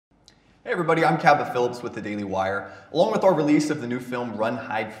Hey everybody, I'm Cabot Phillips with the Daily Wire. Along with our release of the new film Run,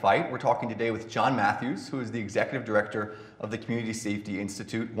 Hide, Fight, we're talking today with John Matthews, who is the Executive Director of the Community Safety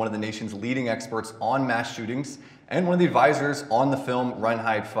Institute, one of the nation's leading experts on mass shootings, and one of the advisors on the film Run,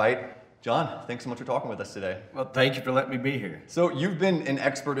 Hide, Fight. John, thanks so much for talking with us today. Well, thank you for letting me be here. So you've been an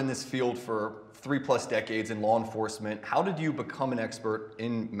expert in this field for 3+ decades in law enforcement. How did you become an expert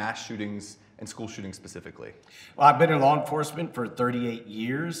in mass shootings and school shootings specifically? Well, I've been in law enforcement for 38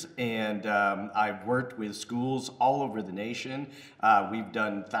 years, and I've worked with schools all over the nation. We've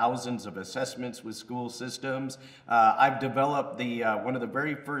done thousands of assessments with school systems. I've developed one of the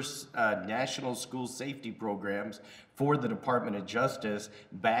very first national school safety programs for the Department of Justice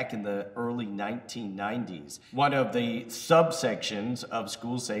back in the early 1990s. One of the subsections of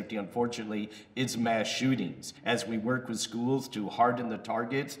school safety, unfortunately, is mass shootings. As we work with schools to harden the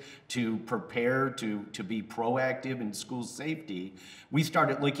targets, to prepare to be proactive in school safety, we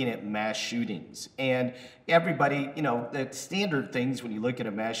started looking at mass shootings. And everybody, the standard things when you look at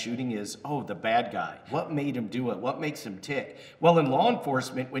a mass shooting is, oh, the bad guy. What made him do it? What makes him tick? Well, in law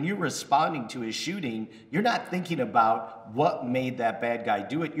enforcement, when you're responding to a shooting, you're not thinking about what made that bad guy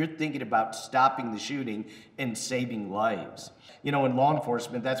do it. You're thinking about stopping the shooting and saving lives. In law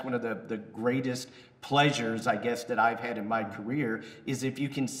enforcement, that's one of the greatest pleasures, I guess, that I've had in my career is if you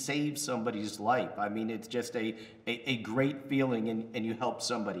can save somebody's life. I mean, it's just a great feeling and you help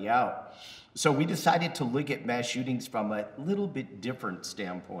somebody out. So we decided to look at mass shootings from a little bit different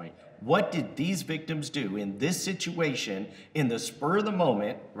standpoint. What did these victims do in this situation, in the spur of the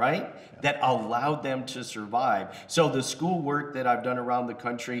moment, right, that allowed them to survive? So the school work that I've done around the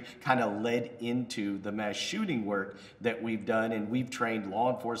country kind of led into the mass shooting work that we've done, and we've trained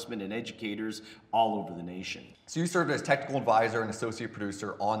law enforcement and educators all over the nation. So you served as technical advisor and associate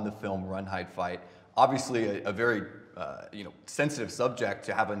producer on the film Run, Hide, Fight. Obviously a very sensitive subject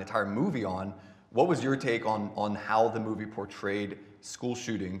to have an entire movie on. What was your take on how the movie portrayed school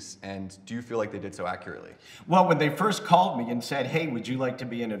shootings, and do you feel like they did so accurately? Well, when they first called me and said, hey, would you like to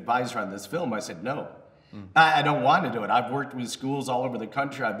be an advisor on this film? I said, no. I don't want to do it. I've worked with schools all over the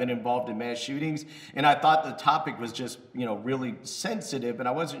country. I've been involved in mass shootings, and I thought the topic was just, really sensitive, and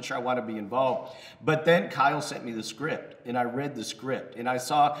I wasn't sure I wanted to be involved. But then Kyle sent me the script, and I read the script, and I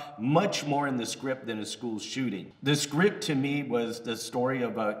saw much more in the script than a school shooting. The script to me was the story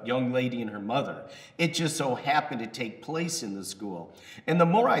of a young lady and her mother. It just so happened to take place in the school. And the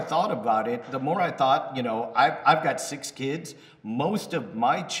more I thought about it, the more I thought, I've got 6 kids. Most of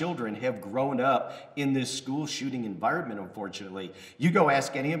my children have grown up in this school shooting environment, unfortunately. You go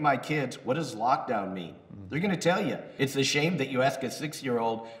ask any of my kids, what does lockdown mean? They're going to tell you. It's a shame that you ask a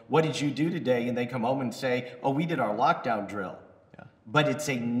 6-year-old, what did you do today? And they come home and say, oh, we did our lockdown drill. Yeah. But it's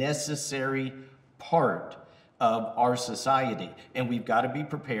a necessary part of our society. And we've got to be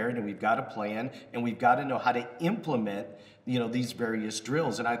prepared, and we've got to plan, and we've got to know how to implement these various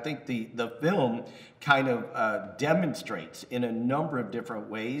drills. And I think the film kind of demonstrates in a number of different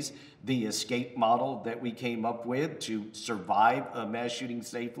ways the escape model that we came up with to survive a mass shooting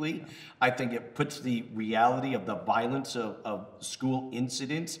safely. I think it puts the reality of the violence of school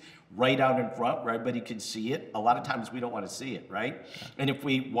incidents right out in front where everybody can see it. A lot of times we don't want to see it, right? And if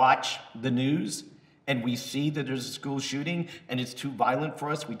we watch the news and we see that there's a school shooting and it's too violent for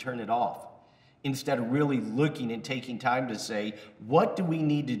us, we turn it off, instead of really looking and taking time to say, what do we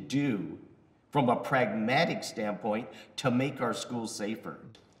need to do from a pragmatic standpoint to make our schools safer?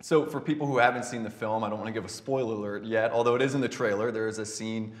 So for people who haven't seen the film, I don't want to give a spoiler alert yet, although it is in the trailer. There is a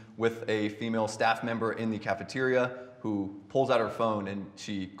scene with a female staff member in the cafeteria who pulls out her phone and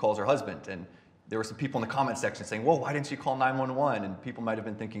she calls her husband. And there were some people in the comment section saying, well, why didn't she call 911? And people might have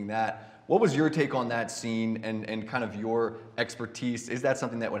been thinking that. What was your take on that scene and kind of your expertise? Is that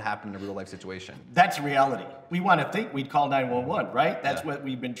something that would happen in a real life situation? That's reality. We want to think we'd call 911, right? That's what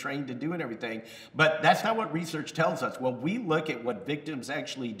we've been trained to do and everything. But that's not what research tells us. When we look at what victims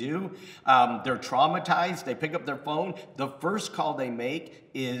actually do, they're traumatized, they pick up their phone, the first call they make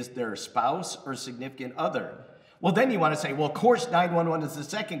is their spouse or significant other. Well, then you want to say, well, of course 911 is the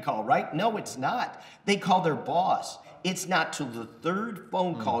second call, right? No, it's not. They call their boss. It's not till the 3rd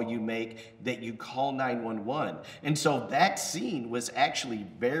phone call you make that you call 911. And so that scene was actually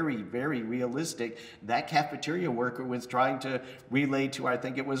very, very realistic. That cafeteria worker was trying to relay to, I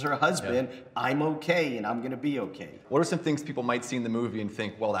think it was her husband, I'm okay and I'm going to be okay. What are some things people might see in the movie and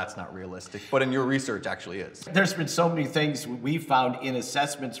think, well, that's not realistic, but in your research actually is? There's been so many things we found in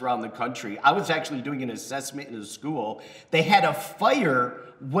assessments around the country. I was actually doing an assessment in a school. They had a fire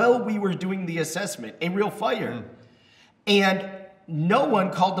while we were doing the assessment, a real fire. And no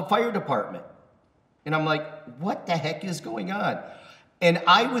one called the fire department. And I'm like, what the heck is going on? And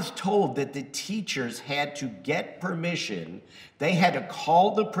I was told that the teachers had to get permission. They had to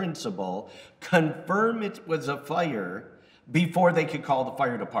call the principal, confirm it was a fire before they could call the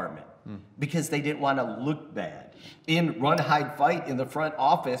fire department because they didn't want to look bad. In Run, Hide, Fight in the front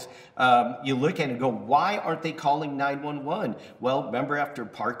office, you look at it and go, why aren't they calling 911? Well, remember after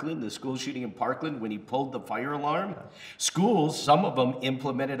Parkland, the school shooting in Parkland, when he pulled the fire alarm? Schools, some of them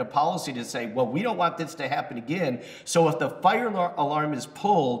implemented a policy to say, well, we don't want this to happen again. So if the fire alarm is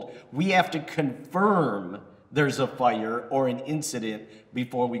pulled, we have to confirm there's a fire or an incident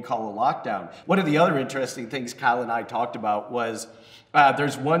before we call a lockdown. One of the other interesting things Kyle and I talked about was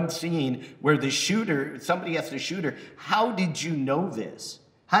there's one scene where the shooter, somebody asks the shooter, how did you know this?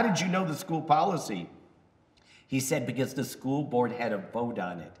 How did you know the school policy? He said, because the school board had a vote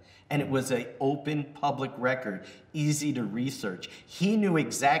on it. And it was an open public record, easy to research. He knew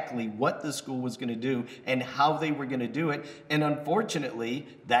exactly what the school was going to do and how they were going to do it. And unfortunately,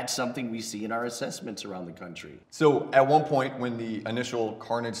 that's something we see in our assessments around the country. So at one point when the initial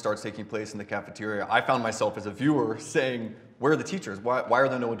carnage starts taking place in the cafeteria, I found myself as a viewer saying, where are the teachers? Why are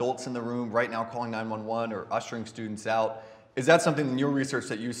there no adults in the room right now calling 911 or ushering students out? Is that something in your research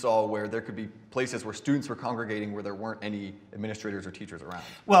that you saw where there could be places where students were congregating where there weren't any administrators or teachers around?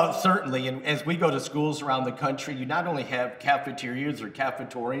 Well, certainly. And as we go to schools around the country, you not only have cafeterias or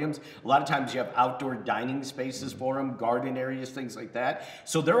cafetoriums, a lot of times you have outdoor dining spaces for them, garden areas, things like that.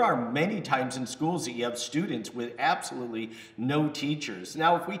 So there are many times in schools that you have students with absolutely no teachers.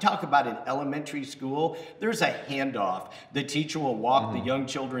 Now, if we talk about an elementary school, there's a handoff. The teacher will walk the young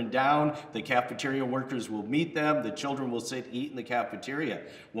children down, the cafeteria workers will meet them, the children will sit, eat in the cafeteria.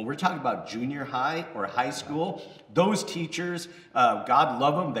 When we're talking about junior high or high school, those teachers, God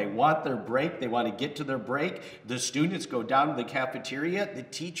love them, they want their break, they want to get to their break. The students go down to the cafeteria, the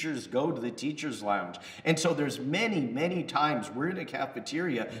teachers go to the teacher's lounge. And so there's many times we're in a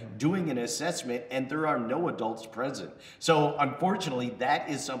cafeteria doing an assessment and there are no adults present. So unfortunately, that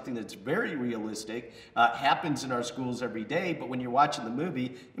is something that's very realistic, happens in our schools every day, but when you're watching the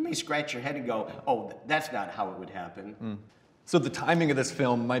movie, you may scratch your head and go, oh, that's not how it would happen. So the timing of this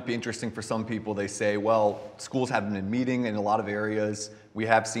film might be interesting for some people. They say, well, schools haven't been meeting in a lot of areas. We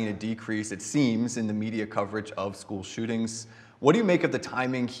have seen a decrease, it seems, in the media coverage of school shootings. What do you make of the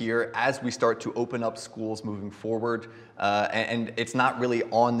timing here as we start to open up schools moving forward? And it's not really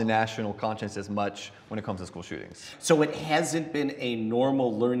on the national conscience as much when it comes to school shootings. So it hasn't been a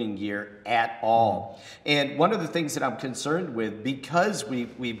normal learning year at all. And one of the things that I'm concerned with, because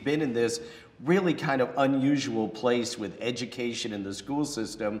we've been in this really kind of unusual place with education in the school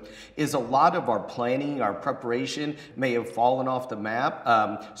system, is a lot of our planning, our preparation may have fallen off the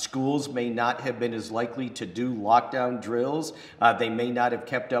map. Schools may not have been as likely to do lockdown drills. They may not have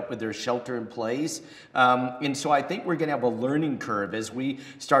kept up with their shelter in place. And so I think we're going to have a learning curve as we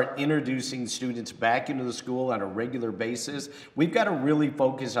start introducing students back into the school on a regular basis. We've got to really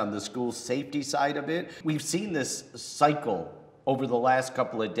focus on the school safety side of it. We've seen this cycle over the last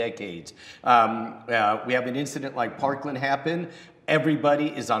couple of decades. We have an incident like Parkland happen. Everybody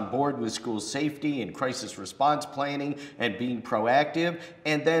is on board with school safety and crisis response planning and being proactive.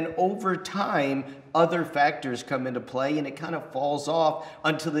 And then over time, other factors come into play and it kind of falls off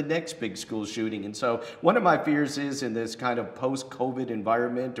until the next big school shooting. And so one of my fears is in this kind of post-COVID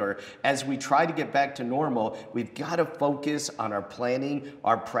environment, or as we try to get back to normal, we've got to focus on our planning,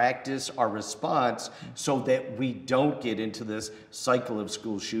 our practice, our response, so that we don't get into this cycle of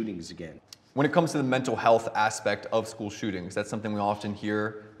school shootings again. When it comes to the mental health aspect of school shootings, that's something we often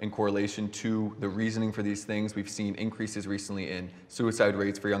hear in correlation to the reasoning for these things. We've seen increases recently in suicide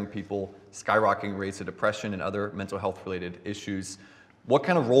rates for young people, skyrocketing rates of depression and other mental health related issues. What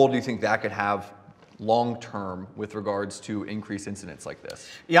kind of role do you think that could have long-term with regards to increased incidents like this?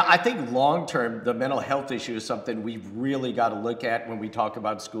 Yeah, I think long-term, the mental health issue is something we've really got to look at when we talk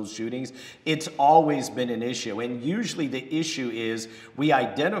about school shootings. It's always been an issue, and usually the issue is we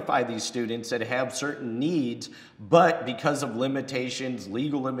identify these students that have certain needs, but because of limitations,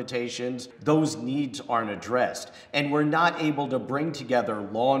 legal limitations, those needs aren't addressed. And we're not able to bring together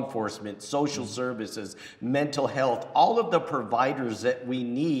law enforcement, social services, mental health, all of the providers that we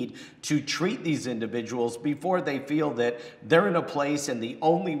need to treat these individuals before they feel that they're in a place and the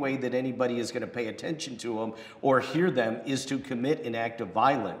only way that anybody is going to pay attention to them or hear them is to commit an act of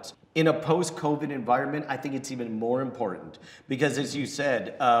violence. In a post-COVID environment, I think it's even more important because, as you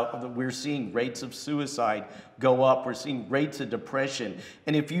said, we're seeing rates of suicide go up. We're seeing rates of depression.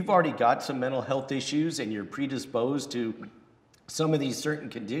 And if you've already got some mental health issues and you're predisposed to some of these certain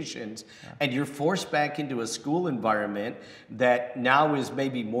conditions, and you're forced back into a school environment that now is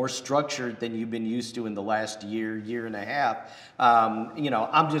maybe more structured than you've been used to in the last year and a half.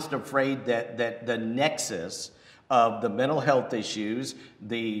 I'm just afraid that the nexus of the mental health issues,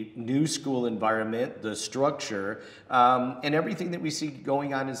 the new school environment, the structure, and everything that we see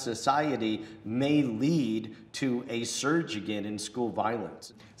going on in society may lead to a surge again in school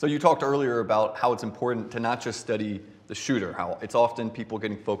violence. So you talked earlier about how it's important to not just study the shooter, how it's often people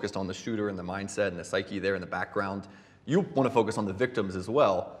getting focused on the shooter and the mindset and the psyche there in the background. You want to focus on the victims as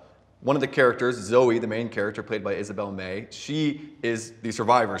well. One of the characters, Zoe, the main character played by Isabel May, she is the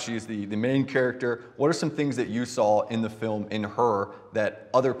survivor. She's the main character. What are some things that you saw in the film in her that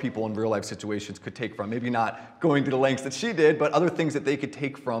other people in real life situations could take from? Maybe not going to the lengths that she did, but other things that they could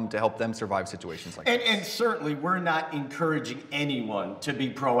take from to help them survive situations like this. And certainly we're not encouraging anyone to be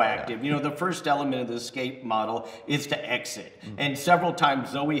proactive. You know, the first element of the escape model is to exit. And several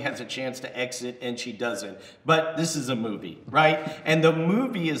times Zoe has a chance to exit and she doesn't. But this is a movie, right? And the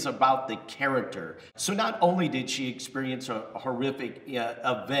movie is about the character. So not only did she experience a horrific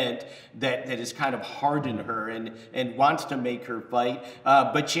event that has kind of hardened her and wants to make her fight,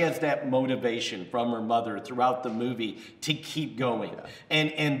 but she has that motivation from her mother throughout the movie to keep going.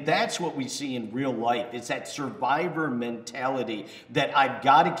 And that's what we see in real life. It's that survivor mentality that I've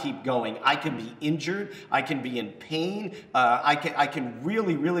got to keep going. I can be injured, I can be in pain, I can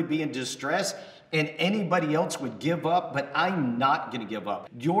really, really be in distress, and anybody else would give up, but I'm not gonna give up.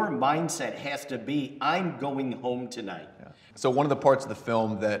 Your mindset has to be, I'm going home tonight. So one of the parts of the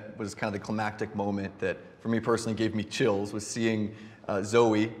film that was kind of the climactic moment that for me personally gave me chills was seeing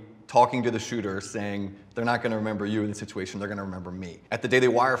Zoe talking to the shooter saying, they're not gonna remember you in the situation, they're gonna remember me. At the Daily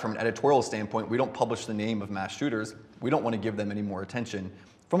Wire, from an editorial standpoint, we don't publish the name of mass shooters. We don't wanna give them any more attention.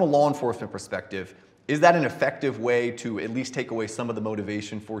 From a law enforcement perspective, is that an effective way to at least take away some of the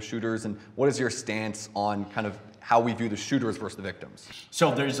motivation for shooters? And what is your stance on kind of how we view the shooters versus the victims?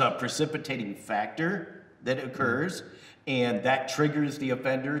 So there's a precipitating factor that occurs, and that triggers the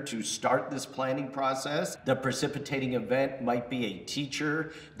offender to start this planning process. The precipitating event might be a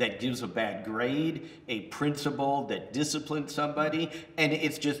teacher that gives a bad grade, a principal that disciplines somebody, and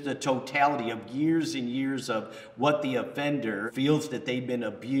it's just the totality of years and years of what the offender feels that they've been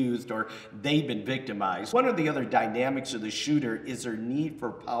abused or they've been victimized. One of the other dynamics of the shooter is their need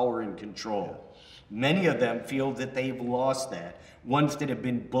for power and control. Many of them feel that they've lost that. Ones that have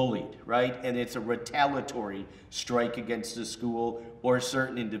been bullied, right? And it's a retaliatory strike against the school or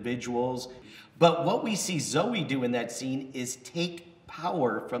certain individuals. But what we see Zoe do in that scene is take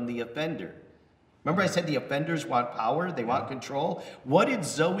power from the offender. Remember I said the offenders want power, they want control? What did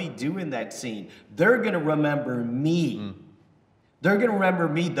Zoe do in that scene? They're gonna remember me. They're gonna remember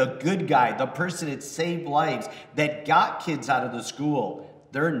me, the good guy, the person that saved lives, that got kids out of the school.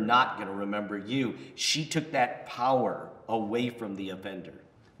 They're not gonna remember you. She took that power away from the offender.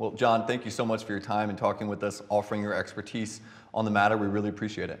 Well, John, thank you so much for your time and talking with us, offering your expertise on the matter. We really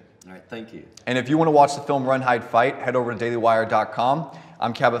appreciate it. All right, thank you. And if you want to watch the film Run, Hide, Fight, head over to dailywire.com.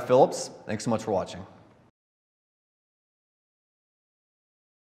 I'm Cabot Phillips. Thanks so much for watching.